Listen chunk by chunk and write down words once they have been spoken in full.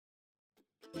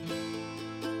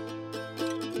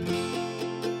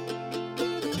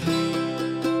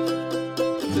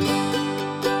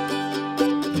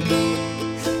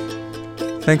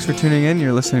Thanks for tuning in.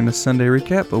 You're listening to Sunday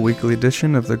Recap, a weekly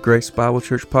edition of the Grace Bible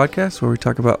Church podcast where we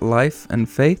talk about life and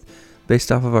faith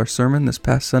based off of our sermon this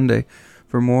past Sunday.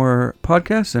 For more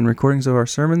podcasts and recordings of our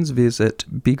sermons, visit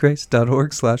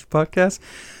bgrace.org/podcast.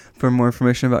 For more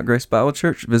information about Grace Bible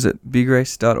Church, visit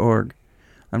bgrace.org.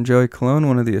 I'm Joey Colon,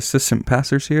 one of the assistant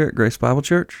pastors here at Grace Bible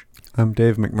Church. I'm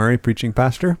Dave McMurray, preaching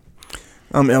pastor.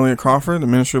 I'm Elliot Crawford, the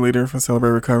ministry leader for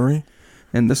Celebrate Recovery.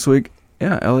 And this week,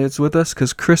 Elliot's with us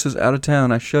because Chris is out of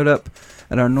town. I showed up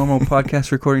at our normal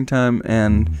podcast recording time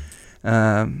and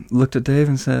looked at Dave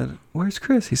and said, "Where's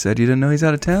Chris?" He said, "You didn't know he's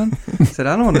out of town?" I said,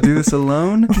 "I don't want to do this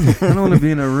alone. I don't want to be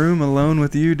in a room alone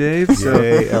with you, Dave."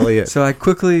 Yay, Elliot. So I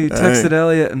quickly texted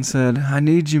Elliot and said, "I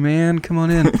need you, man. Come on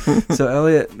in." So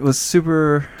Elliot was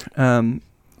super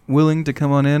willing to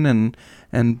come on in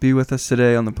and be with us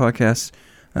today on the podcast.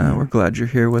 We're glad you're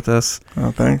here with us.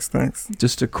 Oh, thanks.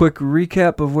 Just a quick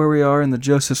recap of where we are in the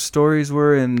Joseph stories.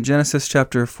 We're in Genesis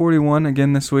chapter 41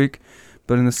 again this week,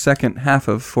 but in the second half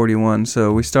of 41.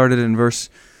 So we started in verse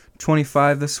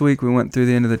 25 this week. We went through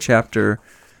the end of the chapter.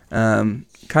 Kind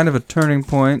of a turning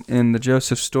point in the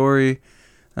Joseph story.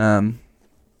 Dare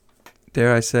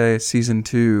I say, season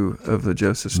 2 of the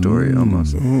Joseph story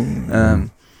almost.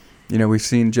 We've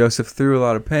seen Joseph through a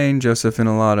lot of pain, Joseph in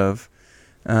a lot of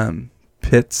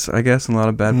pits, I guess, in a lot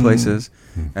of bad places.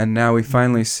 And now we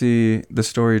finally see the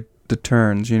story that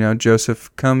turns. Joseph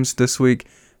comes this week.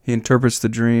 He interprets the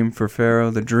dream for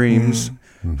Pharaoh, the dreams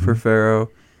for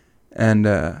Pharaoh, and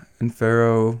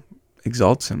Pharaoh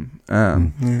exalts him.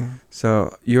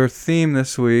 So your theme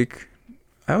this week,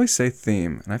 I always say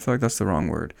theme, and I feel like that's the wrong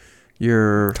word.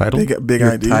 Your title, big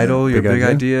your idea. Title, your big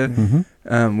idea,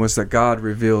 was that God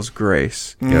reveals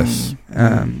grace. Yes.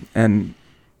 And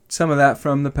some of that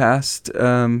from the past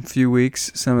few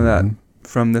weeks, some of that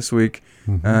from this week.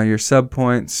 Your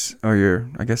sub-points, or your,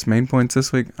 I guess, main points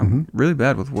this week. I'm really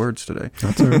bad with words today.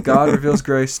 That's all right. God reveals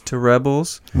grace to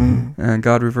rebels, and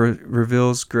God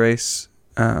reveals grace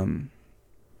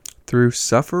through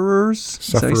sufferers.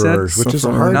 Sufferers, which is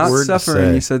a hard Not word suffering, to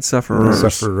say. you said sufferers.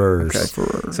 Sufferers. Okay.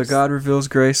 Sufferers. So God reveals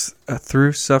grace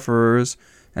through sufferers,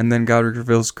 and then God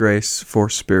reveals grace for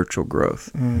spiritual growth.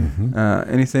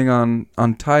 Anything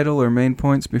on title or main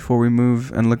points before we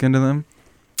move and look into them?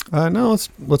 No,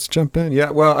 let's jump in. Yeah,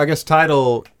 well, I guess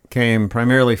title came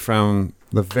primarily from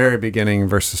the very beginning,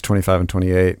 verses 25 and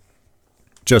 28.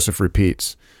 Joseph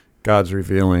repeats, God's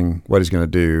revealing what he's going to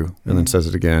do, and then says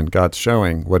it again. God's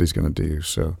showing what he's going to do.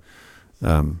 So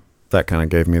that kind of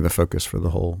gave me the focus for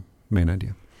the whole main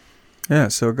idea. Yeah,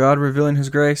 so God revealing his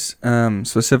grace,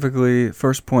 specifically,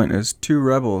 first point is 2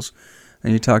 rebels,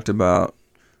 and you talked about,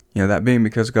 that being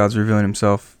because God's revealing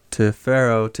himself to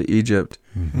Pharaoh, to Egypt.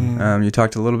 You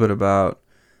talked a little bit about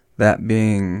that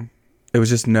being, it was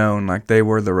just known, like they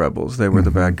were the rebels, they were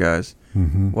the bad guys.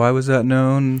 Why was that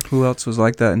known? Who else was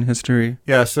like that in history?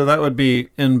 Yeah, so that would be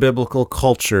in biblical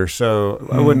culture. So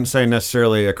I wouldn't say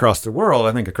necessarily across the world.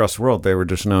 I think across the world they were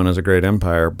just known as a great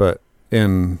empire, but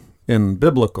in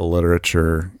biblical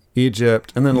literature,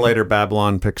 Egypt, and then later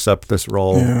Babylon picks up this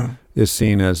role, is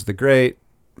seen as the great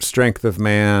strength of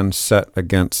man set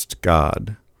against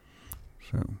God.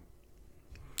 So,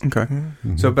 okay.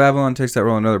 So Babylon takes that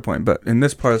role at another point, but in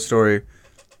this part of the story,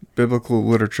 biblical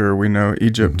literature, we know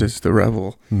Egypt is the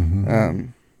rebel.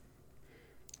 You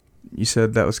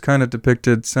said that was kind of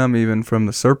depicted, some even from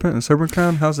the serpent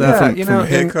crown. How's that? From the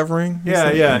head covering?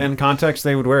 Yeah. In context,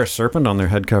 they would wear a serpent on their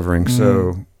head covering,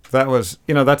 so that was,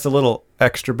 that's a little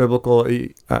extra biblical.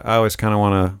 I always kind of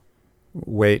want to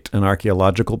weight an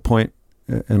archaeological point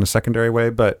in a secondary way,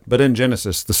 but in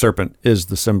Genesis, the serpent is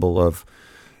the symbol of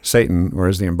Satan, or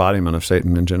is the embodiment of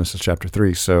Satan in Genesis chapter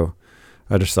 3. So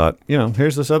I just thought,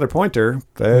 here's this other pointer.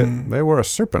 They wore a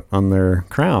serpent on their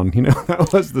crown. That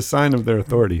was the sign of their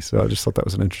authority. So I just thought that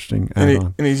was an interesting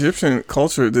add-on. In Egyptian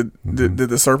culture, did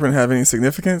the serpent have any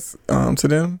significance to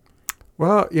them?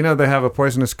 Well, they have a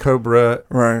poisonous cobra.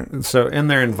 Right. So in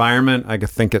their environment, I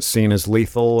think it's seen as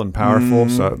lethal and powerful.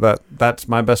 So that's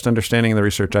my best understanding of the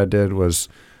research I did, was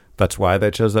that's why they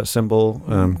chose that symbol.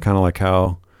 Kind of like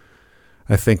how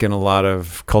I think in a lot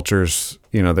of cultures,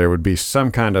 there would be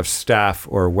some kind of staff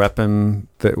or weapon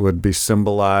that would be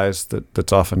symbolized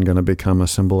that's often going to become a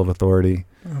symbol of authority.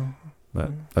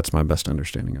 But that's my best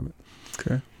understanding of it.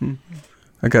 Okay.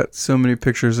 I got so many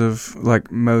pictures of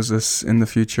like Moses in the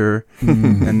future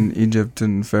and Egypt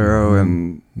and Pharaoh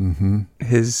and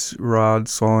his rod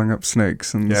swallowing up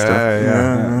snakes and stuff.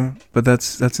 Yeah. But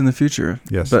that's in the future.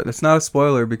 Yes. But it's not a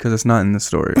spoiler because it's not in the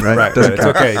story, right? Right. Doesn't It's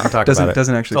count. okay. You can talk about it.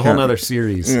 Doesn't actually It's a whole count. other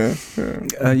series.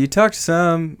 Yeah. You talked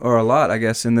some or a lot, I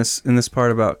guess, in this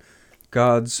part about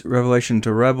God's revelation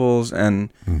to rebels, and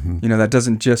Mm-hmm. that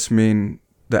doesn't just mean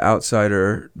the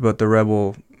outsider, but the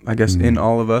rebel, I guess, in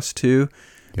all of us too.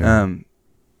 Yeah.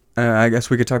 I guess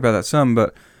we could talk about that some,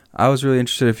 but I was really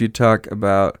interested if you'd talk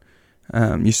about,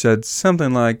 you said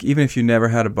something like, even if you never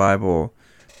had a Bible,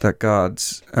 that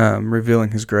God's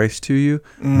revealing his grace to you.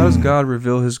 How does God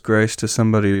reveal his grace to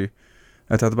somebody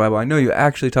without the Bible? I know you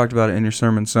actually talked about it in your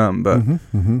sermon some, but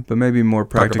but maybe more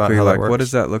Talk about practically, how that like, what works.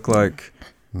 does that look like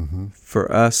for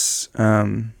us?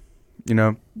 A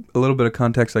little bit of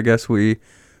context, I guess. We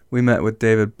met with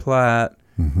David Platt,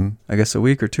 I guess a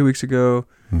week or 2 weeks ago.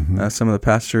 Some of the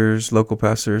pastors, local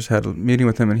pastors, had a meeting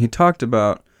with him, and he talked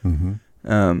about,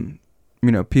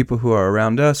 people who are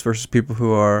around us versus people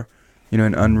who are, in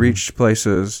unreached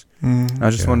places. I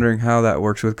was just wondering how that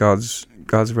works with God's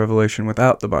revelation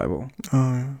without the Bible.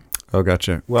 Oh,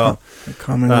 gotcha. Well,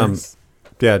 common grace.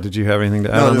 yeah. Did you have anything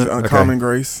to add No, on just that? Okay. common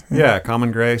grace. Yeah,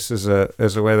 common grace is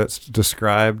a way that's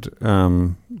described.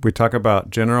 We talk about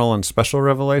general and special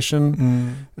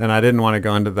revelation, and I didn't want to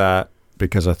go into that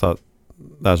because I thought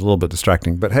that was a little bit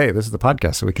distracting. But hey, this is the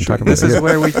podcast, so we can talk about This it. is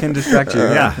where we can distract you.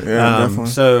 Yeah, definitely.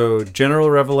 So general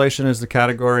revelation is the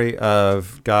category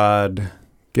of God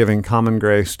giving common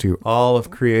grace to all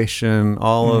of creation,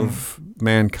 all of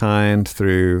mankind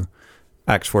through,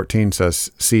 Acts 14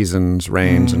 says seasons,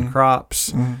 rains, and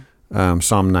crops.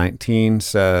 Psalm 19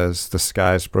 says the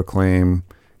skies proclaim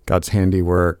God's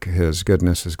handiwork, his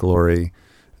goodness, his glory.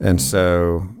 And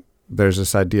so there's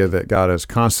this idea that God is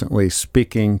constantly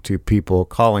speaking to people,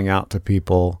 calling out to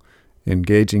people,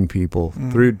 engaging people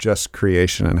through just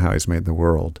creation and how he's made the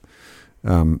world.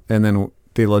 And then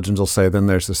theologians will say then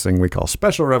there's this thing we call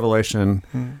special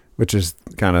revelation, which is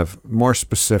kind of more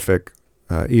specific,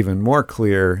 even more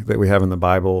clear, that we have in the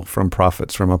Bible from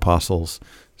prophets, from apostles.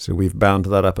 So we've bound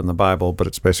that up in the Bible, but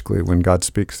it's basically when God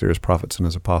speaks through his prophets and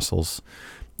his apostles,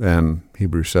 and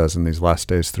Hebrews says in these last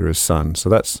days through his Son. So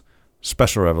that's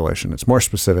special revelation. It's more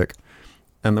specific.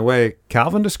 And the way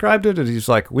Calvin described it is he's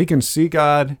like, we can see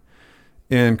God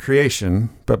in creation,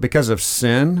 but because of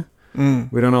sin,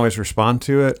 we don't always respond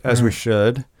to it as we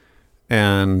should.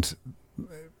 And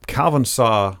Calvin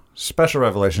saw special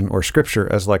revelation or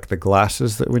scripture as like the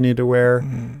glasses that we need to wear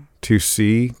to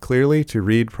see clearly, to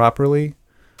read properly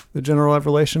the general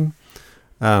revelation.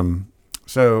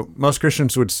 So most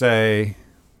Christians would say,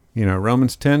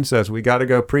 Romans 10 says we got to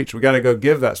go preach. We got to go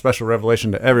give that special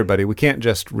revelation to everybody. We can't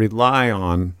just rely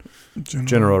on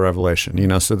general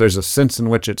revelation, so there's a sense in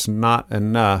which it's not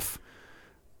enough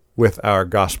with our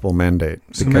gospel mandate.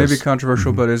 So maybe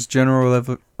controversial, but is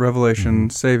general revelation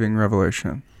saving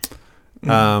revelation?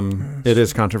 It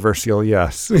is controversial,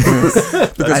 yes. Because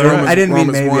I didn't mean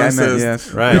Romans maybe, 1 I meant says,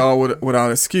 yes. Right. "We all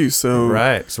without excuse." So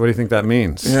Right. So what do you think that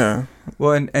means? yeah,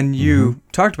 Well, and you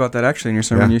talked about that actually in your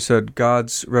sermon. Yeah. You said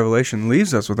God's revelation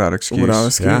leaves us without excuse. without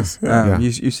excuse. Yeah. Yeah.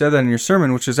 You said that in your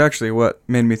sermon, which is actually what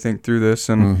made me think through this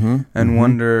and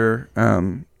wonder,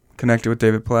 connected with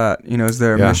David Platt, is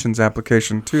there a missions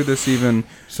application to this even?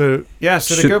 So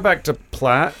to go back to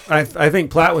Platt, I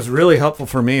think Platt was really helpful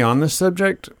for me on this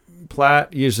subject.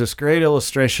 Platt used this great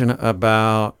illustration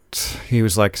about, he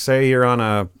was like, say you're on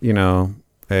a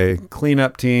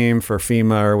cleanup team for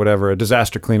FEMA or whatever, a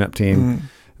disaster cleanup team,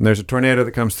 and there's a tornado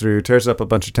that comes through, tears up a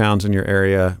bunch of towns in your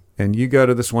area, and you go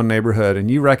to this one neighborhood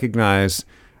and you recognize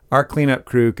our cleanup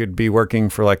crew could be working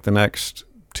for like the next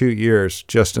 2 years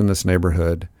just in this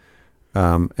neighborhood.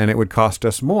 And it would cost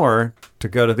us more to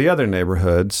go to the other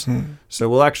neighborhoods. So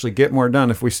we'll actually get more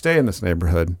done if we stay in this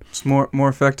neighborhood. It's more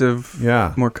effective,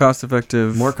 more cost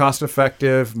effective. More cost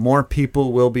effective, more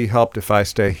people will be helped if I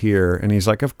stay here. And he's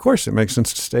like, of course it makes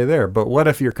sense to stay there. But what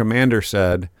if your commander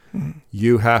said,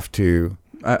 you have to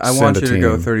I want you to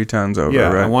go 30 towns over,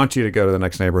 right? right? I want you to go to the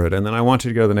next neighborhood. And then I want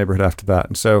you to go to the neighborhood after that.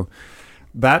 And so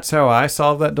that's how I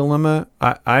solve that dilemma.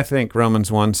 I think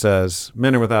Romans 1 says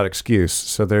men are without excuse.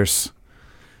 So there's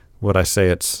what I say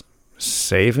it's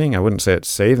saving. I wouldn't say it's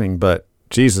saving, but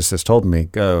Jesus has told me,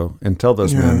 go and tell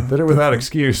those men that are without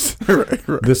excuse right.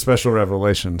 this special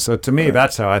revelation. So to me,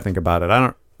 that's how I think about it. I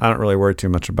don't really worry too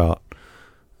much about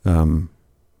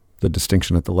the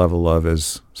distinction at the level of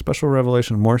is special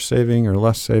revelation more saving or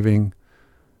less saving.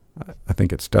 I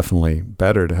think it's definitely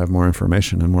better to have more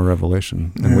information and more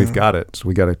revelation, and we've got it, so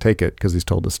we got to take it because he's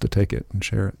told us to take it and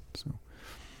share it.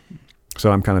 So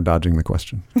I'm kind of dodging the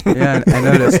question. Yeah, I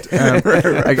noticed.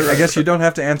 I guess you don't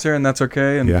have to answer, and that's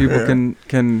okay. And people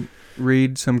can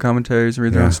read some commentaries,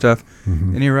 read their own stuff.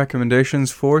 Any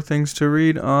recommendations for things to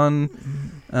read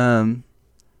on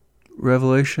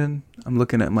Revelation? I'm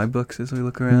looking at my books as we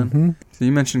look around. So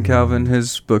you mentioned Calvin.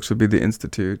 His books would be the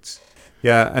Institutes.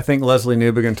 Yeah, I think Leslie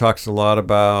Newbegin talks a lot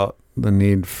about the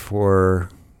need for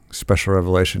special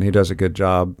revelation. He does a good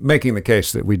job making the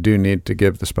case that we do need to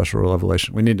give the special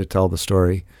revelation. We need to tell the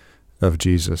story of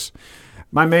Jesus.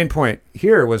 My main point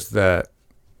here was that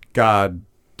God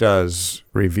does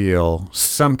reveal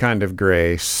some kind of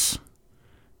grace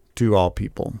to all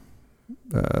people.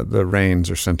 The rains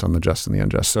are sent on the just and the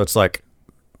unjust. So it's like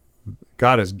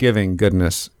God is giving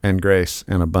goodness and grace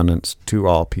and abundance to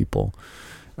all people.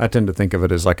 I tend to think of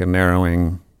it as like a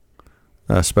narrowing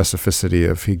specificity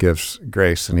of he gives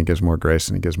grace and he gives more grace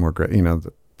and he gives more grace.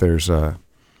 There's a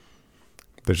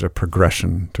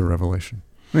progression to revelation.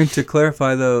 I mean, to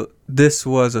clarify, though, this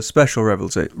was a special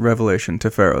revelation to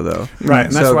Pharaoh, though. Right,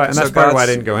 and that's part of why I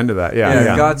didn't go into that.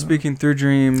 Yeah. God speaking through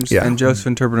dreams and Joseph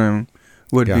interpreting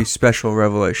would be special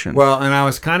revelation. Well, and I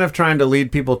was kind of trying to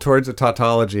lead people towards a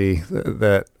tautology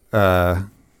that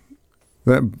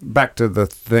back to the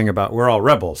thing about we're all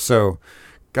rebels. So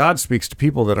God speaks to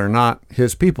people that are not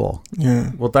his people.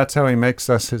 Yeah. Well, that's how he makes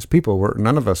us his people.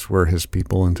 None of us were his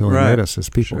people until he made us his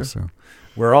people. Sure. So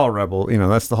we're all rebel.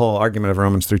 That's the whole argument of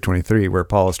Romans 3:23, where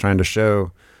Paul is trying to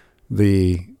show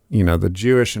the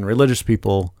Jewish and religious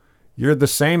people, you're the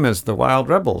same as the wild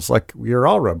rebels. Like, you're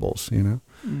all rebels,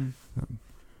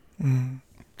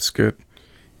 It's good.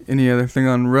 Any other thing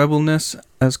on rebelness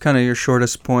as kind of your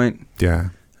shortest point? Yeah.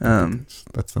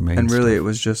 That's the main And really, stuff. it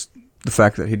was just the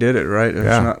fact that he did it,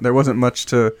 right? There wasn't much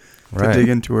to dig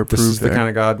into or prove. This is the kind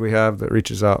of God we have that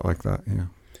reaches out like that. Yeah.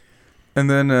 And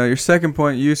then your second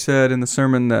point, you said in the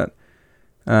sermon that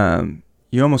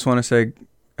you almost want to say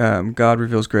God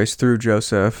reveals grace through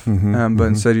Joseph, but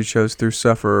instead you chose through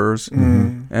sufferers.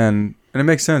 And it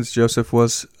makes sense. Joseph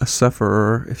was a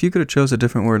sufferer. If you could have chose a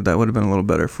different word, that would have been a little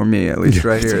better for me, at least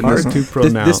right here. It's hard to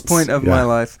pronounce. This point of my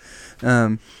life.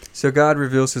 So God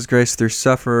reveals his grace through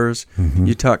sufferers.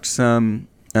 You talked some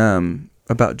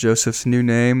about Joseph's new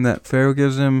name that Pharaoh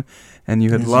gives him, and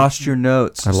you had lost your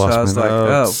notes. I was my like,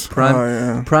 notes.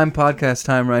 Prime podcast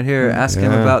time right here. Ask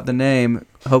him about the name.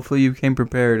 Hopefully you came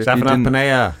prepared.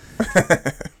 Zaphanah-Paneah.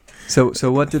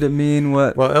 So what did it mean?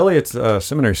 Well, Elliot's a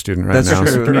seminary student right That's now.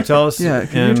 true. So can you tell us? Yeah,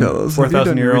 can you tell us?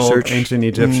 4,000-year-old ancient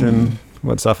Egyptian,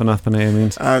 what Zaphanah-Paneah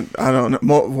means? I don't know.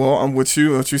 Well, I'm with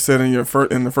you. What you said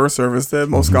in the first service, that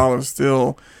most scholars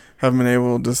still haven't been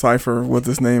able to decipher what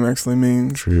this name actually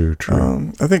means. True.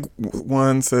 I think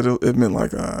one said it meant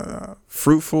like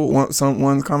fruitful.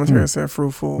 One commentary said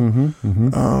fruitful.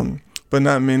 But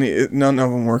not many. None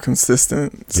of them were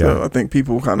consistent. So I think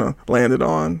people kind of landed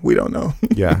on, we don't know.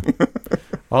 Yeah.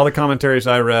 All the commentaries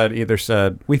I read either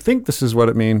said, we think this is what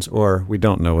it means, or we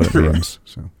don't know what it means.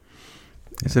 So,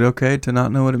 is it okay to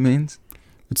not know what it means?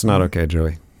 It's not okay,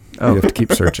 Joey. You have to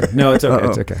keep searching. No, it's okay.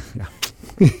 It's okay. Yeah.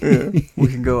 We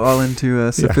can go all into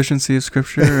sufficiency of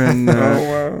Scripture and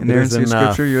inerrancy of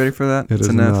Scripture. You ready for that? It's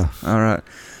enough. All right.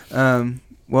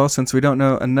 Well, since we don't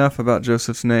know enough about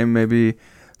Joseph's name, maybe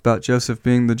about Joseph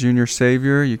being the junior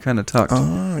savior, you kind of talked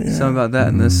some about that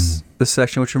in this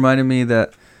section, which reminded me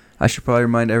that I should probably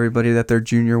remind everybody that they're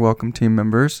junior welcome team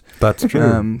members. That's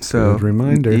true. So good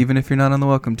reminder. Even if you're not on the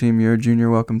welcome team, you're a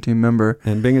junior welcome team member.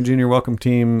 And being a junior welcome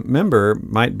team member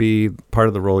might be part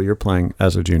of the role you're playing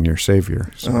as a junior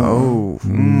savior. So.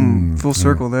 Full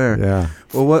circle there. Yeah.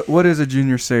 Well, what is a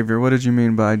junior savior? What did you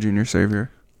mean by junior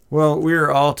savior? Well, we're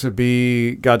all to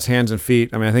be God's hands and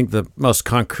feet. I mean, I think the most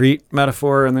concrete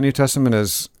metaphor in the New Testament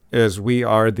is we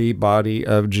are the body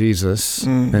of Jesus,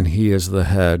 and he is the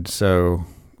head. So,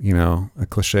 a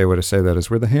cliche way to say that is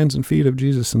we're the hands and feet of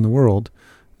Jesus in the world.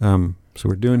 So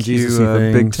we're doing Jesus-y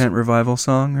things. Big Tent Revival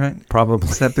song, right? Probably.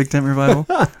 Is that Big Tent Revival?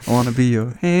 I want to be your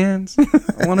hands.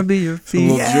 I want to be your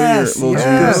feet. Yes.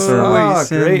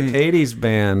 Great 80s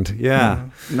band. Yeah.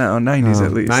 No, 90s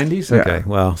at least. 90s? Okay. Yeah.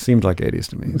 Well, seemed like 80s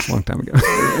to me. It's a long time ago.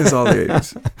 It's all the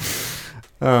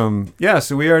 80s.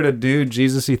 So we are to do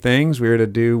Jesus-y things. We are to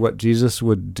do what Jesus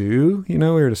would do. We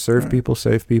are to serve people,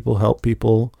 save people, help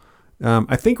people.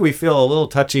 I think we feel a little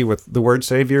touchy with the word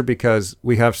Savior because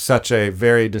we have such a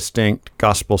very distinct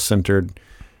gospel-centered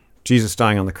Jesus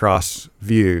dying on the cross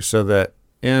view. So that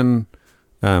in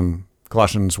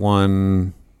Colossians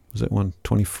 1, was it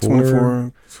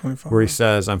 1:24? 24, where he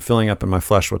says, I'm filling up in my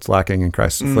flesh what's lacking in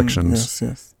Christ's afflictions.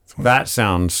 Yes. That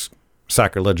sounds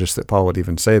sacrilegious that Paul would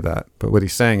even say that. But what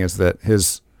he's saying is that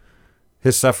his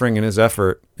suffering and his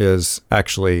effort is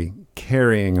actually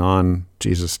carrying on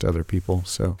Jesus to other people.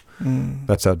 So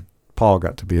that's how Paul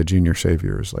got to be a junior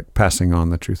savior, is like passing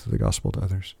on the truth of the gospel to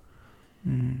others.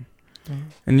 And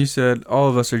you said all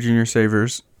of us are junior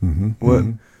saviors.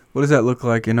 What does that look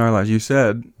like in our lives? You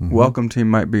said welcome team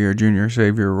might be your junior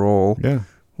savior role. Yeah.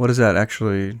 What do you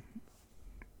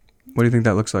think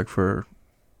that looks like for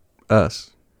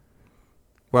us?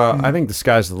 Well, I think the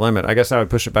sky's the limit. I guess I would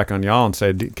push it back on y'all and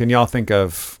say, can y'all think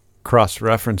of cross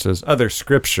references, other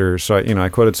scriptures? So, I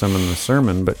quoted some in the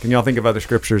sermon, but can y'all think of other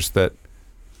scriptures that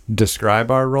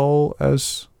describe our role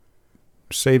as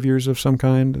saviors of some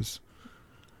kind?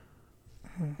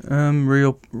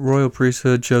 Royal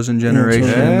priesthood, chosen generation.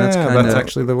 Yeah, that's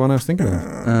actually the one I was thinking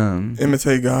of.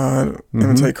 Imitate God,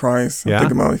 imitate Christ. I'm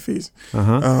thinking about Ephesians.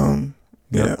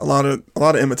 Yeah, a lot of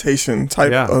imitation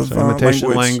type of so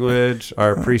imitation language,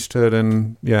 our priesthood,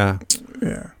 and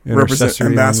represent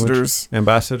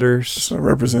ambassadors, so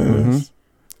representatives.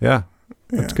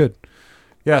 That's good.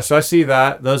 Yeah, so I see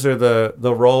that those are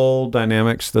the role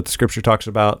dynamics that the scripture talks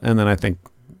about, and then I think,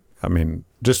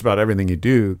 just about everything you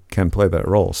do can play that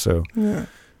role. So,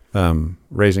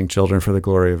 raising children for the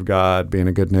glory of God, being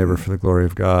a good neighbor for the glory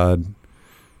of God,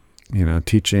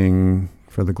 teaching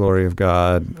for the glory of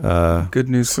God. Good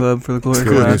News Club for the glory of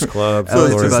God. Good News Club for the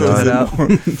glory of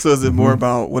God. So is it more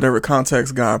about whatever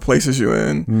context God places you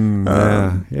in?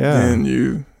 And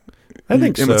you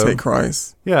imitate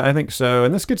Christ. Yeah, I think so.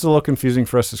 And this gets a little confusing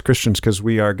for us as Christians because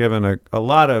we are given a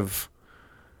lot of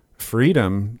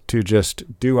freedom to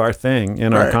just do our thing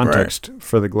in our context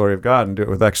for the glory of God and do it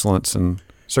with excellence and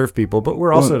serve people. But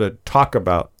we're also to talk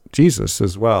about Jesus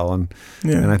as well. And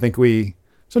I think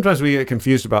sometimes we get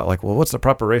confused about what's the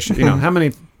proper ratio? How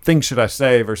many things should I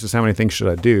say versus how many things should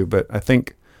I do? But I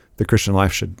think the Christian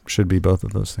life should be both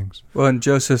of those things. Well, in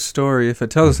Joseph's story, if it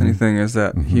tells us anything, is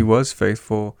that he was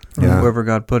faithful wherever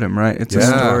God put him, right? It's a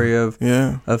story of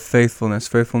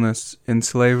faithfulness in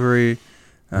slavery,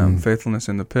 faithfulness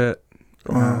in the pit,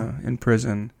 in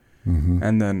prison.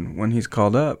 And then when he's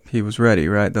called up, he was ready,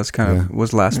 right? That's kind of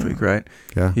was last week, right?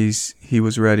 Yeah. He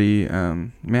was ready. I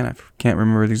can't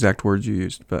remember the exact words you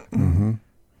used, but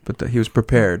that he was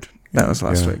prepared. That was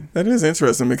last week. That is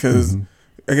interesting because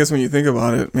I guess when you think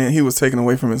about it, man, he was taken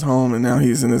away from his home and now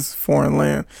he's in this foreign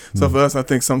land. So for us, I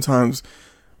think sometimes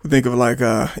we think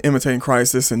of imitating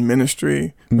Christ this in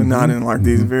ministry, but not in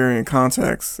these varying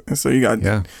contexts. And so you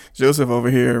got Joseph over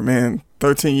here, man,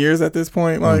 13 years at this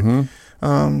point, that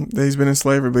he's been in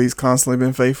slavery, but he's constantly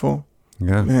been faithful.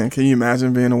 Yeah. Man, can you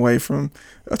imagine being away from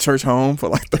a church home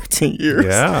for 13 years?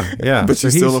 Yeah. But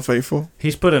you're still faithful.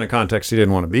 He's put in a context he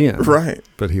didn't want to be in. Right.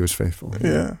 But he was faithful.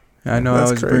 Yeah. I know I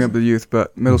always bring up the youth,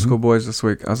 but middle school boys this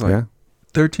week, I was like,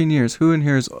 13 years. Who in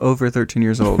here is over 13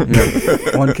 years old?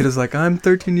 One kid is like, I'm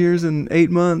 13 years and 8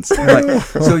 months.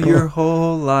 So your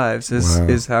whole lives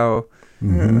is how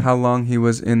long he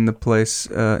was in the place,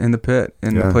 in the pit,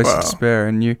 in the place of despair.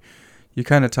 And you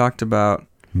kind of talked about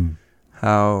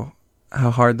how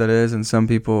hard that is, and some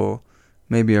people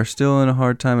maybe are still in a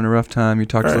hard time and a rough time. You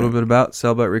talked a little bit about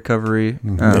cell-block recovery.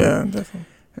 Yeah, definitely.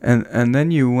 And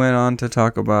then you went on to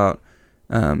talk about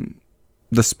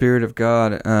the Spirit of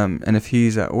God, and if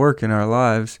He's at work in our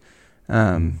lives.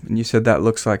 And you said that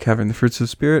looks like having the fruits of the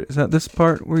Spirit. Is that this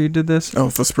part where you did this? Oh,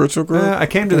 for spiritual growth? I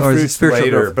came to the fruits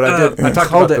later, but I talked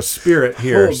about the Spirit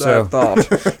here. Hold that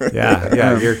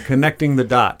thought. You're connecting the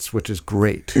dots, which is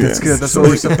great. Yes. That's good. That's what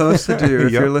we're supposed to do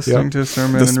if you're listening to a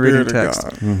sermon and reading text.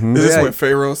 Is this what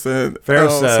Pharaoh said?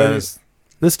 Pharaoh says,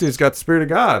 this dude's got the Spirit of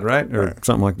God, right? Or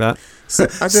something like that. So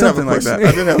I did have a question.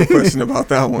 I did have a question about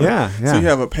that one. Yeah. So you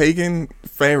have a pagan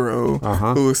Pharaoh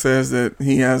who says that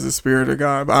he has the Spirit of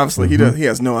God, but obviously he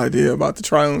has no idea about the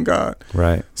triune God.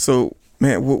 Right. So,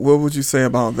 man, what would you say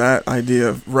about that idea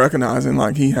of recognizing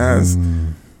he has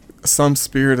some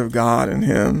Spirit of God in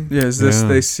him? Yeah. Is this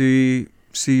they see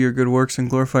your good works and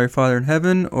glorify your Father in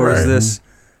heaven, or is this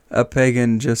a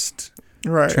pagan just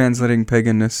translating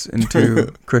paganness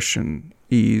into Christian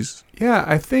ease? Yeah,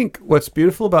 I think what's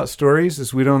beautiful about stories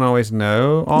is we don't always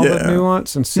know all the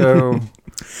nuance, and so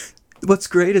what's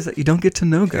great is that you don't get to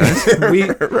know, guys.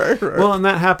 Well, and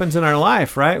that happens in our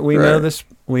life, right? We know this.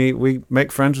 We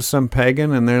make friends with some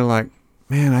pagan, and they're like,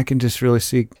 "Man, I can just really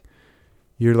see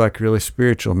you're really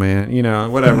spiritual, man."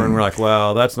 Whatever, and we're like,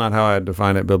 "Well, that's not how I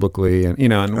define it biblically," and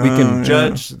and we can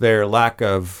judge their lack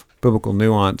of biblical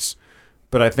nuance,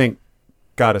 but I think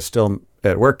God is still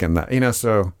at work in that,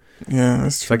 so. Yeah,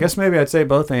 that's true. So I guess maybe I'd say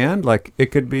both and. This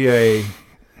could be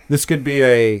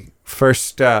a first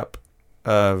step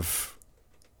of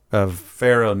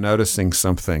Pharaoh noticing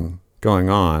something going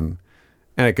on,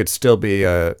 and it could still be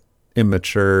a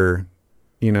immature,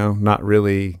 it's not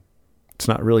really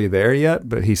there yet,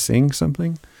 but he's seeing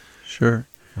something. Sure.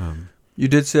 You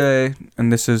did say,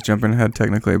 and this is jumping ahead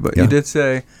technically, but you did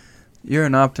say you're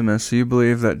an optimist, so you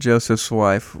believe that Joseph's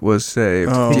wife was saved.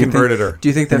 He converted her. Do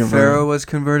you think that Pharaoh was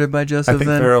converted by Joseph? I think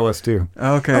Pharaoh was too.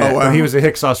 Okay. Oh, wow. He was a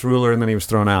Hyksos ruler, and then he was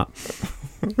thrown out.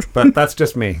 But that's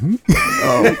just me.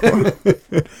 No,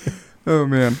 Oh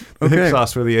man. The Okay.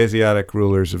 Hyksos were the Asiatic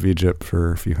rulers of Egypt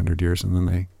for a few hundred years, and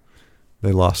then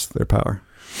they lost their power.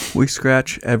 We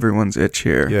scratch everyone's itch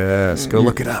here. Yes, go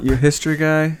look it up. You history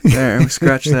guy? There, we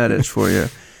scratch that itch for you.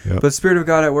 Yep. But Spirit of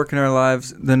God at work in our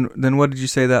lives, then what did you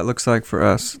say that looks like for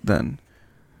us then?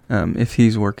 If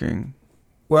he's working.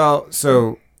 Well,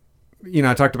 so,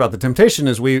 I talked about the temptation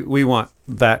is we want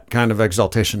that kind of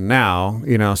exaltation now,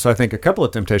 so I think a couple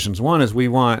of temptations. One is we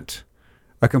want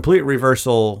a complete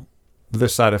reversal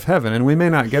this side of heaven, and we may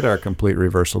not get our complete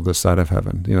reversal this side of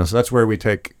heaven, so that's where we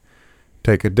take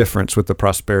a difference with the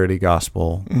prosperity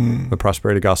gospel. The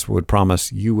prosperity gospel would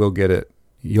promise you will get it.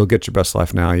 You'll get your best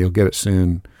life now. You'll get it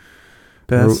soon.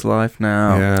 Best life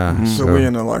now. Yeah. Mhm. So we're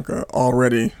in a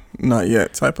already not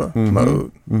yet type of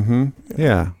mode. Mm-hmm.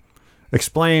 Yeah.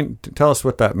 Tell us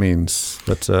what that means.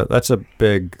 That's a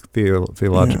big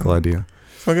theological idea.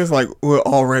 So I guess we're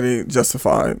already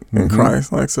justified in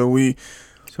Christ. So we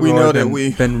know that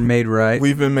we've been made right.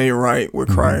 We've been made right with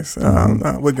Christ,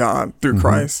 with God through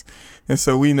Christ. And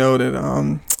so we know that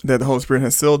that the Holy Spirit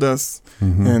has sealed us,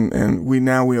 and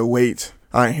we await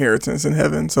our inheritance in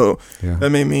heaven. So that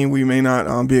may mean we may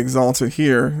not be exalted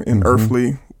here in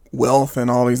earthly wealth and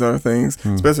all these other things,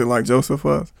 especially like Joseph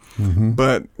was.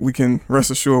 But we can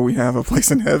rest assured we have a place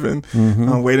in heaven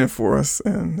waiting for us.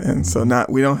 And so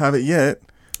we don't have it yet,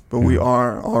 but we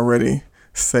are already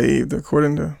saved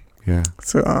according to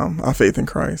our faith in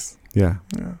Christ. Yeah.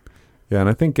 And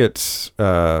I think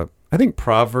I think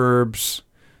Proverbs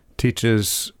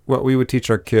teaches what we would teach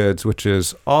our kids, which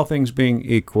is all things being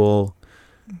equal,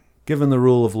 given the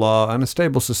rule of law and a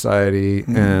stable society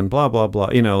and blah, blah, blah.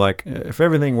 If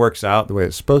everything works out the way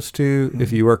it's supposed to,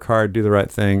 if you work hard, do the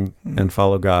right thing, and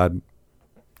follow God,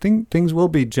 things will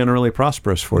be generally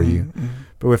prosperous for you.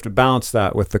 But we have to balance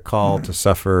that with the call to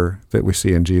suffer that we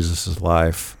see in Jesus'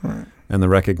 life and the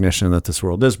recognition that this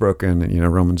world is broken.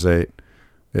 And, Romans 8,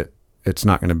 it's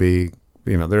not going to be,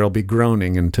 there'll be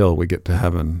groaning until we get to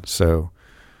heaven. So,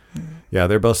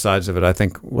 they're both sides of it. I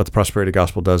think what the prosperity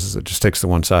gospel does is it just takes the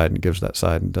one side and gives that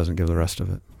side and doesn't give the rest of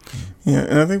it. Yeah,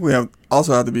 and I think we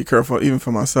also have to be careful, even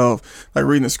for myself,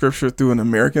 reading the scripture through an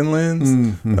American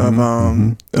lens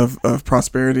of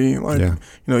prosperity.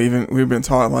 Even we've been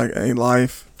taught a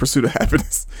life pursuit of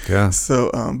happiness. Yeah.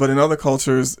 So, but in other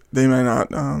cultures, they may not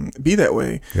be that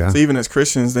way. Yeah. So even as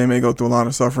Christians, they may go through a lot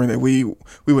of suffering that we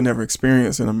would never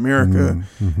experience in America.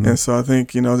 And so I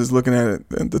think just looking at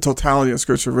it, the totality of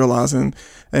scripture, realizing,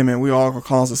 hey man, we all are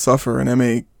caused to suffer, and that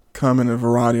may come in a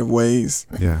variety of ways.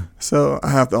 Yeah. So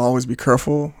I have to always be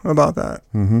careful about that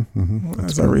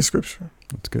as I read scripture.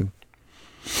 That's good.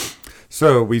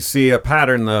 So we see a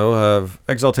pattern, though, of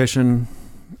exaltation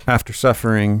after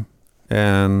suffering,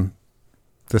 and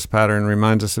this pattern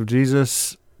reminds us of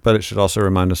Jesus, but it should also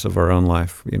remind us of our own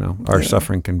life. Our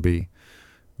suffering can be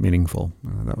meaningful.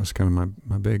 That was kind of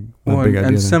my big idea.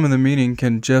 And some of the meaning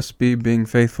can just be being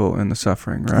faithful in the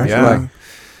suffering, right? Yeah.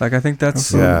 I think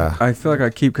that's, I feel like I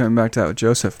keep coming back to that with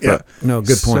Joseph, but good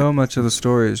point. So much of the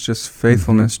story is just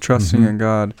faithfulness, trusting in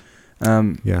God,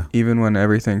 even when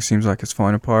everything seems like it's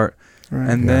falling apart. Right.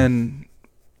 And then,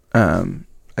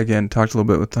 again, talked a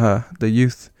little bit with the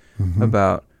youth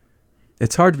about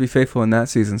it's hard to be faithful in that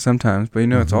season sometimes, but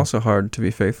it's also hard to be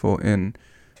faithful in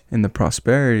the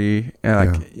prosperity.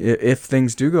 And if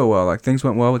things do go well, things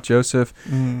went well with Joseph.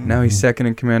 Now he's second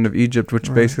in command of Egypt,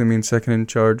 which basically means second in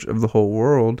charge of the whole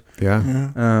world.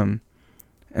 And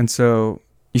so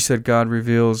you said God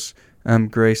reveals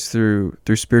grace through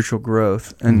spiritual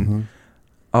growth, and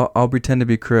I'll pretend to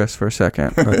be Chris for a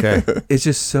second. Okay. It's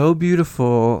just so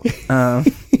beautiful. You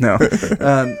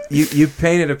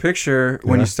painted a picture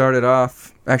when you started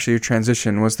off. Actually, your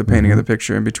transition was the painting of the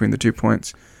picture in between the 2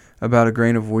 points, about a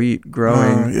grain of wheat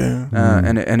growing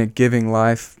and it giving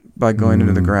life by going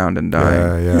into the ground and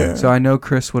dying. So I know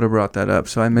Chris would have brought that up,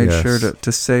 so I made sure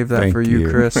to save that for you,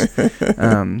 Chris.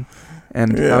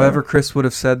 However Chris would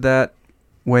have said that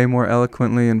way more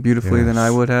eloquently and beautifully than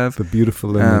I would have. The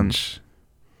beautiful image.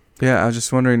 I was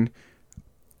just wondering,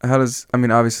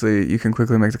 obviously you can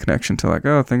quickly make the connection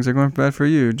to things are going bad for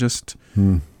you. Just,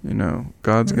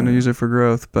 God's going to use it for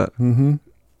growth, but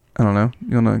I don't know.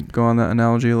 You want to go on that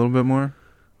analogy a little bit more?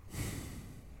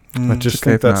 I just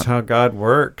think that's how God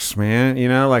works, man.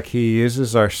 He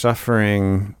uses our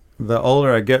suffering. The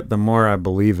older I get, the more I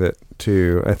believe it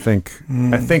too. I think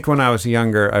when I was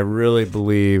younger, I really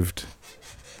believed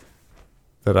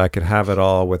that I could have it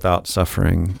all without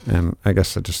suffering. And I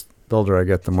guess the older I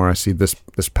get, the more I see this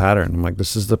pattern. I'm like,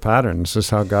 this is the pattern. This is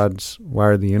how God's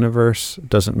wired the universe. It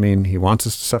doesn't mean he wants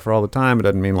us to suffer all the time. It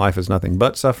doesn't mean life is nothing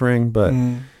but suffering, but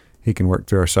He can work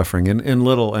through our suffering in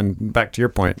little, and back to your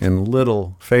point, in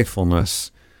little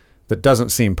faithfulness that doesn't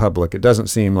seem public. It doesn't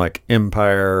seem like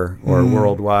empire or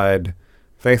worldwide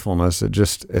faithfulness.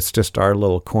 It's just our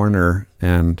little corner.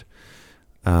 And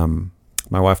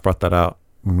my wife brought that out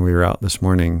when we were out this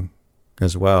morning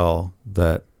as well,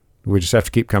 that we just have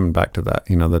to keep coming back to that,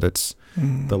 that it's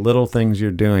the little things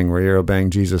you're doing where you're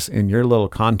obeying Jesus in your little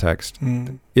context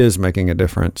is making a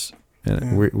difference.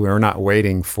 And we're not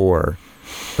waiting for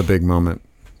the big moment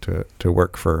to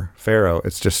work for Pharaoh.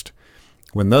 It's just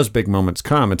when those big moments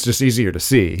come, it's just easier to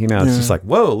see. It's just like,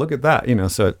 whoa, look at that.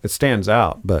 So it stands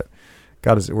out. But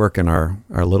God is at work in our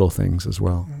little things as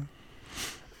well.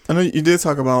 I know you did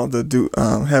talk about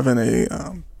having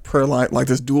a prayer like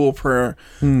this dual prayer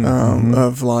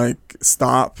of like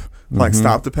stop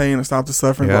the pain and stop the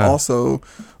suffering, but also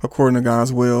according to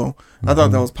God's will. I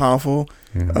thought that was powerful.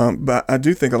 Yeah. But I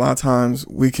do think a lot of times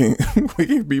we can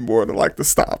be more to like the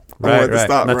stop. Right.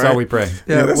 That's how we pray.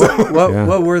 Yeah.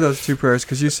 What were those two prayers?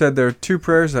 Because you said there are two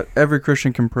prayers that every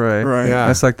Christian can pray. Right. Yeah.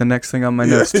 That's like the next thing on my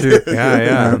notes too.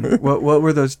 Yeah. What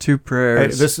were those two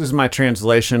prayers? Hey, this is my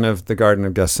translation of the Garden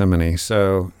of Gethsemane.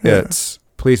 So it's,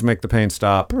 please make the pain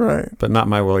stop, but not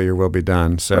my will, your will be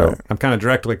done. So I'm kind of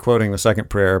directly quoting the second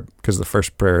prayer because the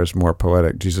first prayer is more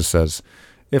poetic. Jesus says,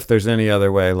 if there's any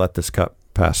other way, let this cup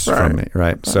pass from me,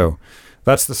 right? So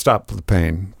that's the stop the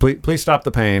pain. Please stop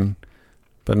the pain,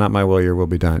 but not my will, your will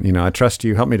be done. I trust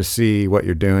you. Help me to see what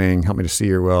you're doing. Help me to see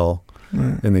your will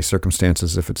in these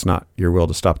circumstances if it's not your will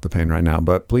to stop the pain right now.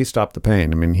 But please stop the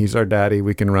pain. I mean, he's our daddy.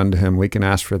 We can run to him. We can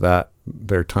ask for that.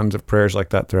 There are tons of prayers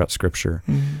like that throughout Scripture.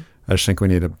 I just think we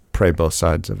need to pray both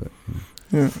sides of it.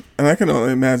 Yeah, and I can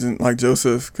only imagine like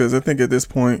Joseph, because I think at this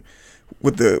point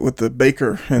with the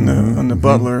baker and the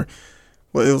butler,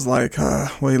 well, it was like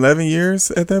 11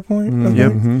 years at that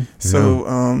point. So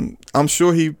I'm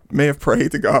sure he may have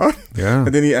prayed to God. Yeah,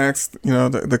 and then he asked,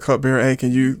 the cupbearer, "Hey,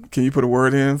 can you put a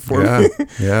word in for me?"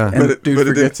 Yeah, but dude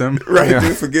forgets him. Right,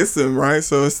 dude forgets him. Right,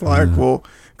 so it's like, well,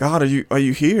 God, are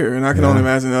you here? And I can only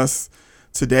imagine us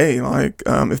today, like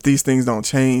if these things don't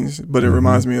change, but it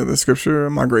reminds me of the scripture,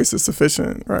 my grace is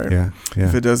sufficient, right?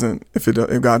 If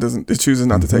God doesn't, it chooses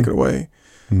not to take it away.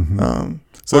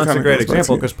 So that's a great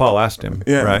example because Paul asked him,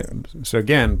 right? So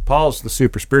again, Paul's the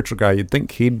super spiritual guy. You'd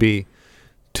think he'd be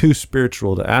too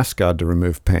spiritual to ask God to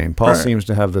remove pain. Paul seems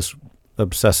to have this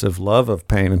obsessive love of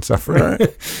pain and suffering.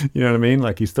 You know what I mean?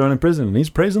 Like he's thrown in prison and he's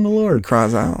praising the Lord. He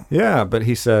cries out. Yeah, but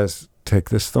he says,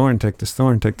 take this thorn, take this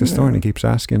thorn, take this thorn. He keeps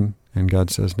asking. And God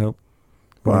says, nope,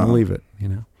 we're going to leave it,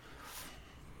 I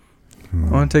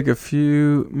want to take a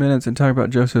few minutes and talk about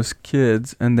Joseph's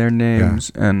kids and their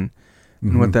names and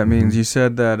what that means. You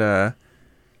said that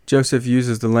Joseph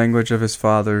uses the language of his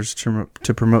fathers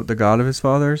to promote the God of his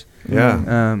fathers.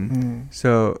 Yeah.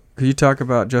 So could you talk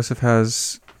about Joseph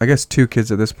has, I guess, 2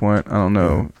 kids at this point. I don't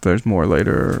know if there's more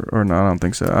later or not. I don't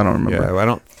think so. I don't remember.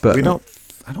 Yeah,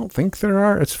 I don't think there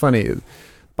are. It's funny.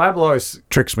 Bible always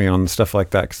tricks me on stuff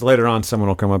like that because later on someone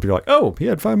will come up and you're like, oh, he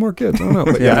had 5 more kids. I don't know.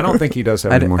 But I don't think he does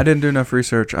have any more. I didn't do enough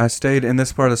research. I stayed in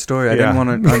this part of the story. I didn't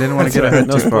want to get ahead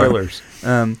no too far. spoilers.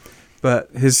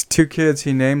 But his 2 kids,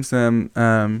 he names them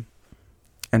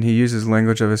and he uses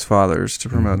language of his fathers to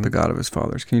promote the God of his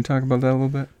fathers. Can you talk about that a little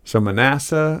bit? So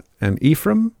Manasseh and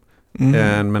Ephraim.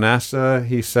 And Manasseh,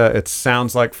 he said, it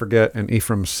sounds like forget, and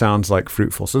Ephraim sounds like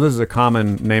fruitful. So this is a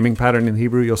common naming pattern in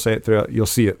Hebrew. You'll see it throughout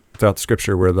the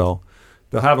Scripture where they'll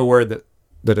have a word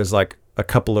that is like a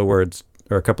couple of words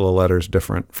or a couple of letters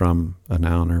different from a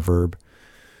noun or verb.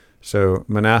 So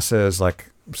Manasseh is like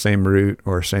same root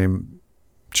or same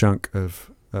chunk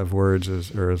of words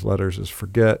as letters as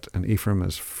forget, and Ephraim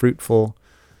is fruitful.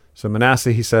 So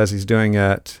Manasseh, he says he's doing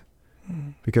it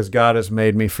because God has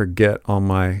made me forget all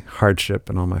my hardship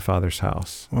and all my father's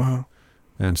house. Wow.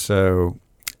 And so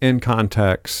in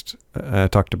context, I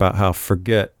talked about how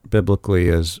forget biblically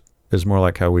is more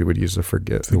like how we would use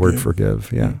the word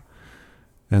forgive. Yeah.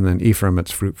 And then Ephraim,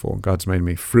 it's fruitful. God's made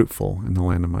me fruitful in the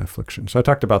land of my affliction. So I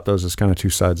talked about those as kind of 2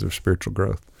 sides of spiritual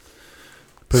growth.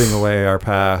 Putting away our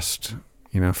past,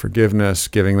 forgiveness,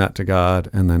 giving that to God,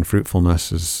 and then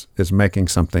fruitfulness is making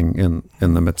something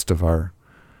in the midst of our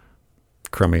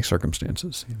crummy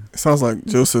circumstances. It sounds like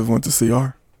Joseph went to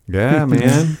CR. Yeah,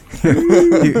 man.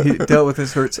 he dealt with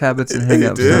his hurts, habits, and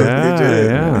hang-ups. He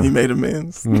did. He made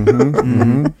amends.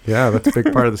 Yeah, that's a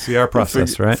big part of the CR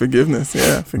process, right? Forgiveness.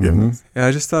 Yeah, forgiveness. Yeah,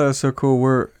 I just thought it was so cool.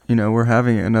 We're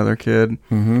having another kid,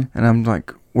 and I'm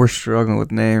like, we're struggling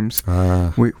with names.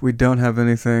 We don't have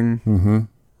anything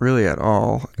really at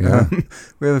all. Yeah.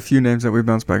 We have a few names that we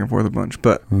bounce back and forth a bunch,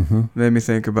 but it made me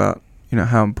think about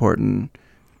how important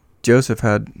Joseph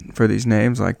had for these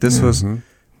names. Like this was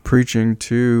preaching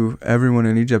to everyone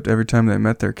in Egypt every time they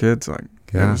met their kids. Like,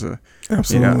 it was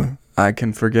absolutely. I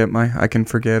can forget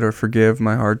or forgive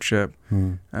my hardship.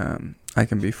 I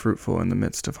can be fruitful in the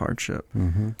midst of hardship.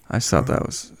 I thought that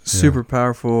was super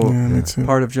powerful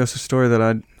part of Joseph's story that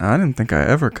I didn't think I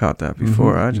ever caught that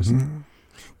before. I just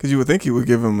because you would think he would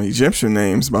give them Egyptian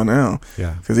names by now.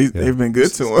 Yeah, because they've been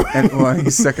good to him. And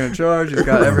he's second in charge. He's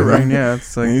got everything. Yeah,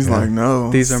 it's like and he's like, no,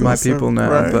 these are my people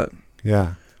now. Right.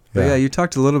 But you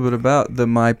talked a little bit about the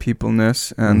my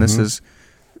peopleness, and this is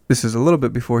a little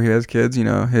bit before he has kids. You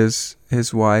know, his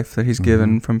wife that he's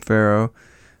given from Pharaoh.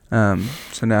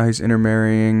 So now he's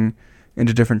intermarrying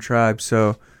into different tribes.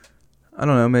 So I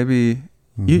don't know. Maybe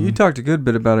you talked a good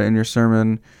bit about it in your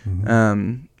sermon.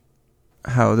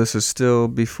 How this is still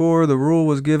before the rule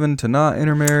was given to not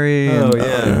intermarry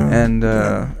and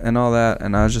all that.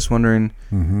 And I was just wondering,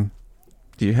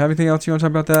 do you have anything else you want to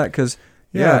talk about that? Because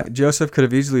Joseph could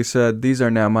have easily said, "These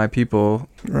are now my people,"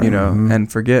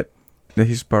 and forget that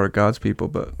he's part of God's people.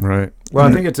 But well,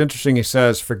 I think it's interesting. He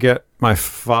says, "Forget my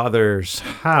father's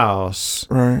house,"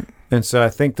 right? And so I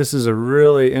think this is a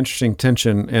really interesting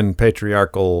tension in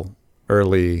patriarchal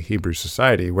early Hebrew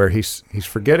society, where he's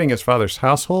forgetting his father's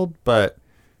household, but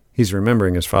he's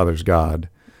remembering his father's God.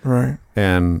 Right.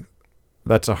 And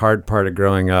that's a hard part of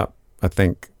growing up. I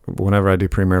think whenever I do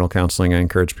premarital counseling, I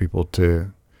encourage people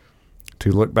to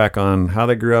look back on how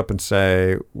they grew up and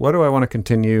say, what do I want to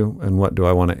continue and what do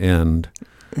I want to end?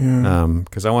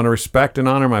 Because I want to respect and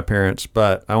honor my parents,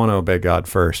 but I want to obey God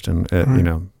first. And,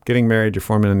 getting married, you're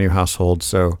forming a new household.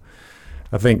 So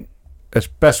I think, as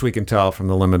best we can tell from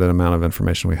the limited amount of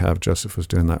information we have, Joseph was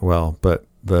doing that well. But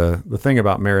the thing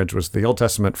about marriage was the Old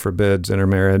Testament forbids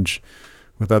intermarriage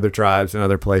with other tribes and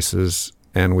other places,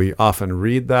 and we often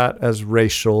read that as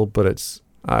racial, but it's,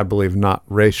 I believe, not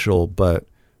racial, but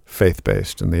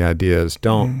faith-based. And the idea is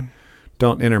don't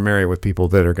intermarry with people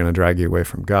that are going to drag you away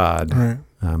from God,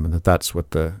 and that's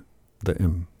what the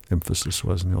emphasis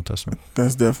was in the Old Testament.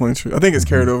 That's definitely true. I think it's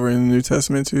carried over in the New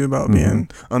Testament too, about being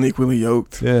unequally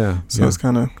yoked. So it's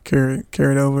kind of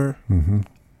carried over.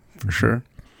 For sure.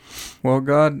 Well,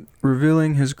 God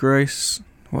reveals grace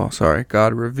to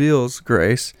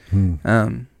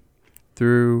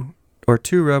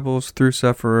rebels, through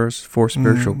sufferers, for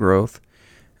spiritual growth.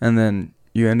 And then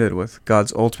you ended with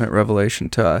God's ultimate revelation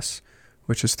to us,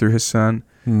 which is through his son.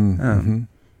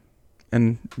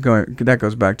 And that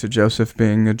goes back to Joseph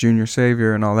being a junior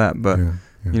savior and all that. But,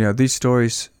 these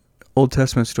stories, Old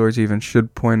Testament stories even,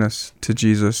 should point us to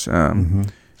Jesus.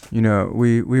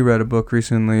 We read a book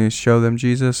recently, Show Them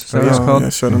Jesus. Is that what it's called? Yeah,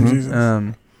 Show Them Jesus.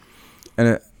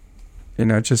 And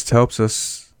it just helps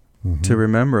us to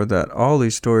remember that all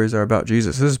these stories are about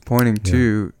Jesus. This is pointing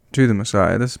to the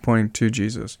Messiah. This is pointing to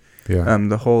Jesus.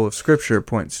 The whole of Scripture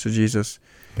points to Jesus.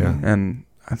 And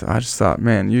I just thought,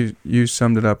 man, you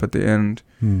summed it up at the end,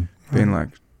 being like,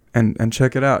 and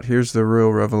check it out. Here's the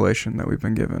real revelation that we've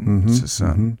been given. It's his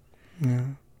son.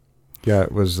 Yeah,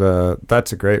 it was.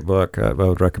 That's a great book. I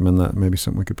would recommend that. Maybe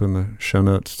something we could put in the show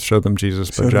notes. Show Them Jesus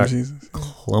by Jack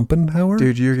Klumpenhauer.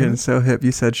 Dude, you're getting so hip.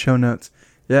 You said show notes.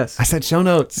 Yes. I said show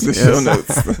notes. The show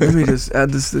notes. Let me just add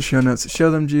this to the show notes.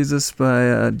 Show Them Jesus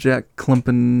by Jack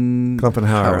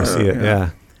Klumpenhauer. I see it.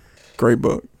 Yeah. Great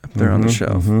book. Up there on the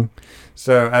shelf.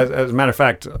 So, as a matter of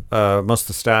fact, most of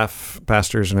the staff,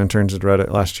 pastors, and interns had read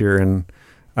it last year, and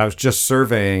I was just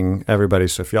surveying everybody.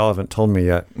 So, if y'all haven't told me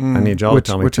yet, I need y'all to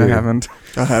tell me which too. I haven't.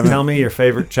 Tell me your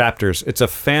favorite chapters. It's a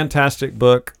fantastic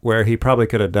book where he probably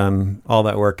could have done all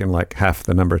that work in like half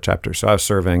the number of chapters. So, I was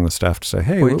surveying the staff to say,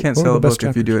 hey, you can't sell a book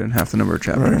if you do it in half the number of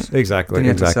chapters. Right. Exactly. Then you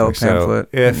have to sell a pamphlet.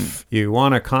 So, if you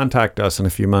want to contact us in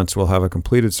a few months, we'll have a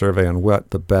completed survey on what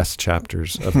the best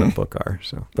chapters of that book are.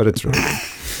 So, but it's really good.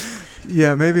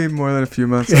 Yeah, maybe more than a few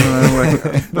months. I don't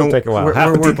know. It'll take a while.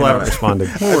 Half the people haven't responded.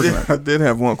 I did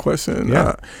have one question.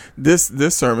 Yeah. This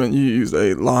sermon, you used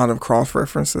a lot of cross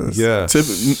references. Yes.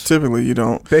 Typically, you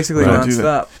don't. Basically,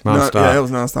 nonstop. Yeah, it was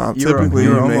nonstop. Typically,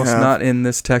 you were almost not in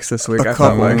this text this week. I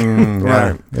felt like.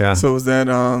 Right. Yeah. So was that?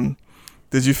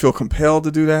 Did you feel compelled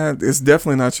to do that? It's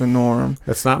definitely not your norm.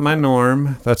 That's not my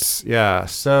norm.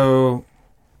 So,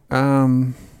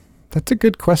 that's a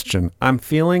good question. I'm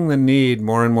feeling the need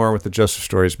more and more with the Joseph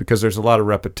stories because there's a lot of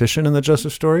repetition in the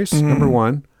Joseph stories, number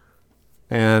one.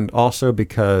 And also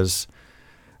because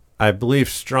I believe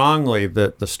strongly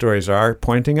that the stories are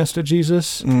pointing us to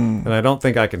Jesus. And I don't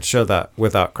think I can show that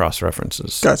without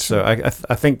cross-references. Gotcha. So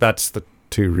I think that's the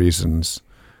two reasons.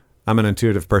 I'm an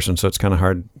intuitive person, so it's kind of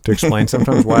hard to explain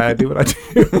sometimes why I do what I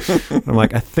do. I'm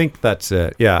like, I think that's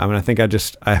it. Yeah, I mean, I think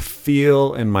I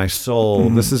feel in my soul,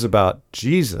 this is about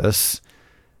Jesus,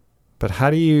 but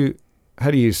how do you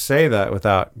how do you say that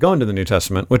without going to the New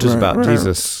Testament, which is about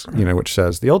Jesus, which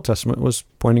says the Old Testament was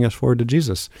pointing us forward to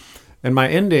Jesus. And my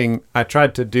ending, I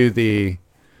tried to do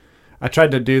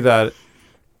that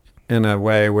in a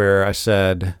way where I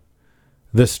said,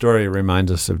 this story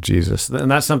reminds us of Jesus.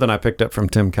 And that's something I picked up from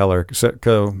Tim Keller.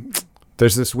 So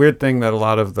there's this weird thing that a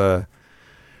lot of the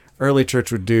early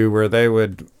church would do where they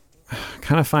would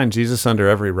kind of find Jesus under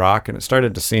every rock, and it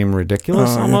started to seem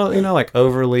ridiculous, almost, like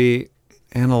overly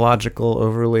analogical,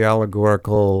 overly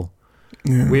allegorical,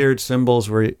 weird symbols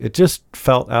where it just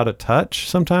felt out of touch.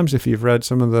 Sometimes if you've read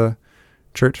some of the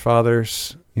church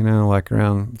fathers, like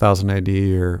around 1000 AD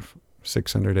or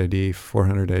 600 AD,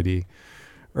 400 AD,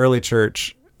 early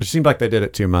church, it seemed like they did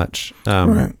it too much.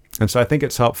 And so I think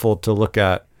it's helpful to look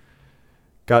at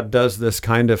God does this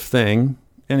kind of thing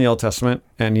in the Old Testament,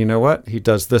 and you know what? He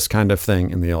does this kind of thing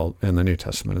in the New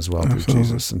Testament as well through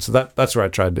Jesus. And so that's where I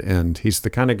tried to end. He's the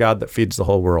kind of God that feeds the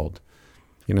whole world.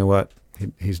 You know what?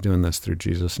 He's doing this through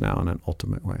Jesus now in an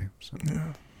ultimate way. So.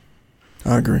 Yeah,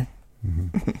 I agree.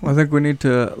 Mm-hmm. Well, I think we need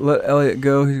to let Elliot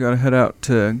go. He's got to head out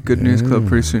to Good News Club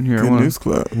pretty soon here. Good News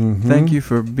Club. Mm-hmm. Thank you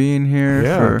for being here.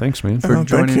 Yeah, thanks, man. For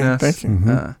joining us. Thank you.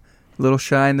 Mm-hmm. A little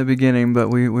shy in the beginning, but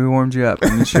we warmed you up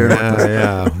and you shared with us.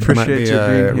 Yeah. Appreciate you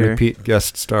being here. Repeat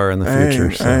guest star in the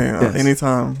future. So. Yes.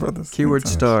 Anytime, brothers. Keyword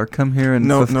anytime. Star. Come here and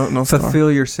no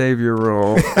fulfill your savior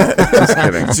role. Just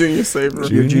kidding. Junior Savior.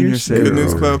 Junior Savior. Good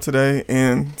News Club today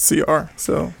and CR.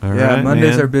 So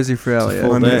Mondays are busy for Elliot.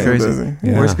 Mondays are busy.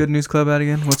 Yeah. Where's Good News Club at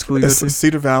again? What school you go to?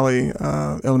 Cedar Valley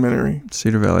Elementary.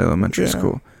 Cedar Valley Elementary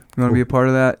School. You want to be a part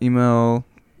of that? Email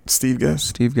Steve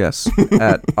Guess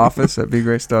at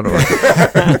office@bgrace.org.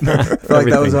 I feel like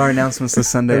that was our announcements this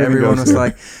Sunday. Everyone was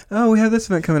like, oh, we have this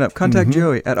event coming up. Contact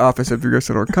Joey at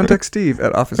office@bgrace.org. Contact Steve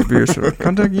at office@bgrace.org.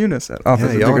 Contact Eunice at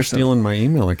office@bgrace.org. Y'all are stealing my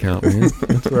email account, man.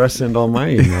 That's where I send all my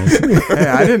emails.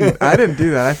 Hey, I didn't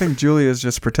do that. I think Julie is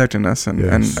just protecting us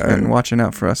and watching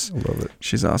out for us. I love it.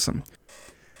 She's awesome.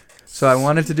 So I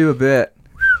wanted to do a bit,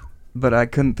 but I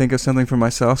couldn't think of something for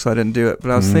myself, so I didn't do it.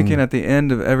 But I was thinking at the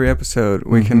end of every episode,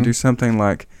 we can do something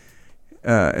like,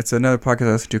 it's another podcast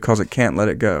I listen to, calls it Can't Let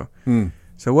It Go.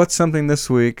 So what's something this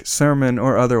week, sermon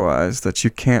or otherwise, that you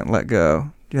can't let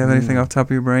go? Do you have anything off the top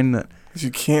of your brain that you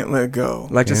can't let go?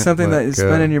 Like just something that is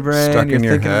spinning in your brain, you're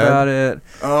thinking about it.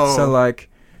 Oh. So like,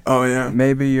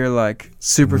 maybe you're like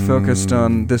super focused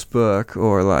on this book,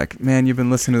 or like, man, you've been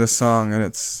listening to this song and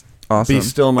it's awesome. Be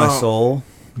Still My Soul.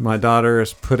 My daughter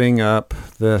is putting up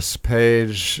this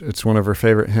page. It's one of her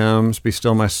favorite hymns, Be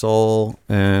Still My Soul.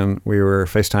 And we were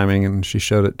FaceTiming and she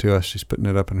showed it to us. She's putting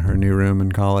it up in her new room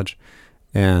in college.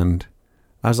 And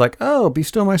I was like, oh, Be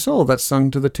Still My Soul. That's sung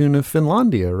to the tune of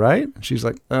Finlandia, right? And she's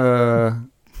like,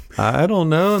 I don't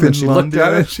know. And then she looked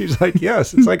at it. She's like,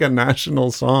 yes, it's like a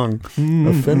national song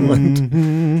of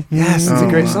Finland. Yes, it's a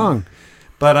great song.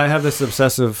 But I have this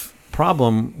obsessive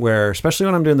problem where, especially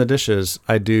when I'm doing the dishes,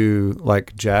 I do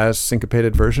like jazz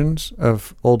syncopated versions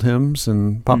of old hymns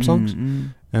and pop songs,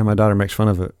 and my daughter makes fun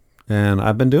of it. And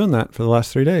I've been doing that for the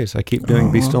last 3 days. I keep doing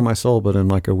Be Still My Soul, but in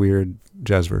like a weird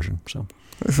jazz version. So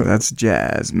that's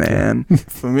jazz, man.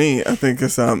 For me, I think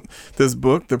it's this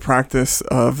book, The Practice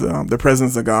of the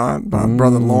Presence of God by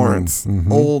Brother Lawrence.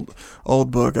 Old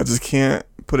book. I just can't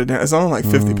put it down. It's only like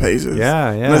 50 pages.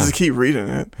 Yeah. And I just keep reading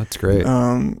it. That's great.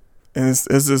 And it's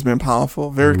just been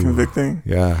powerful, very convicting.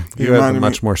 Yeah. You have a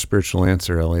much more spiritual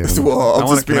answer, Elliot. Well, I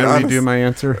want to redo my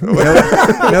answer.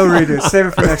 No redo. Save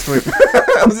it for next week.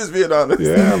 I was just being honest.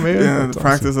 Yeah, man. Yeah, the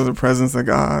practice of the presence of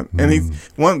God. And he's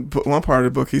one part of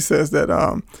the book, he says that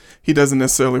he doesn't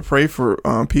necessarily pray for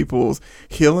people's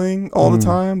healing all the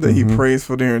time, that he prays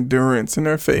for their endurance and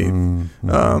their faith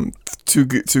to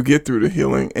get through the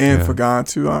healing, and for God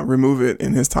to remove it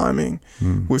in his timing,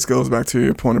 which goes back to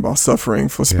your point about suffering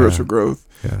for spiritual growth.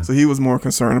 Yeah. So he was more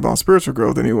concerned about spiritual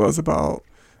growth than he was about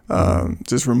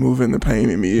just removing the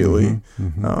pain immediately.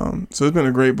 So it's been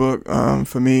a great book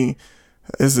for me.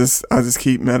 It's just, I just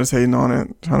keep meditating on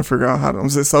it, trying to figure out how to,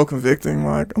 it's just so convicting.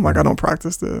 Like, I'm like, I don't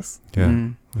practice this. Yeah,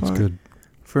 that's good.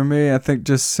 For me, I think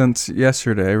just since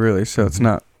yesterday, really, so it's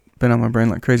not been on my brain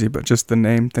like crazy, but just the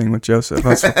name thing with Joseph.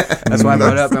 That's why I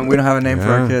brought it up, and we don't have a name for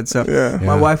our kids. So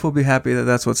my wife will be happy that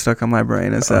that's what's stuck on my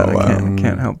brain, is that I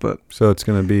can't help but. So it's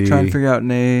going to be trying to figure out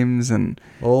names and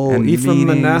Ephraim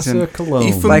Manasseh Cologne.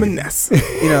 Ephraim Manasseh.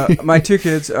 You know, my two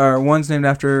kids are, one's named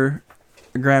after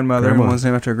a grandmother and one's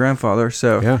named after a grandfather.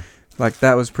 So like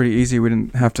that was pretty easy. We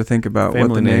didn't have to think about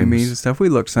what the name means and stuff. We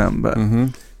looked some, but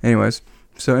anyways,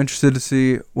 so interested to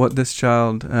see what this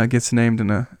child gets named in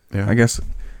I guess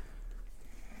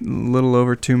little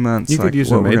over 2 months. You could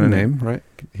use a maiden name, right?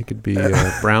 He could be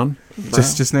Brown.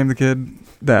 Just name the kid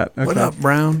that. Okay. What up,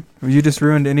 Brown? You just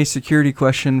ruined any security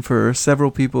question for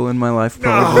several people in my life,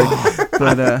 probably.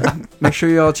 But make sure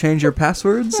you all change your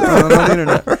passwords on the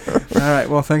internet. All right.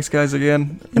 Well, thanks, guys,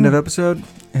 again. End of episode.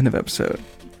 End of episode.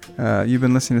 You've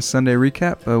been listening to Sunday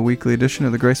Recap, a weekly edition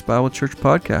of the Grace Bible Church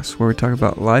podcast, where we talk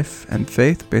about life and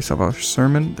faith based off our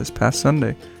sermon this past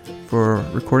Sunday. For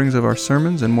recordings of our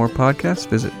sermons and more podcasts,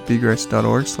 visit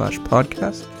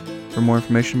bgrace.org/podcast. For more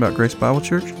information about Grace Bible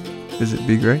Church, visit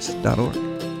bgrace.org.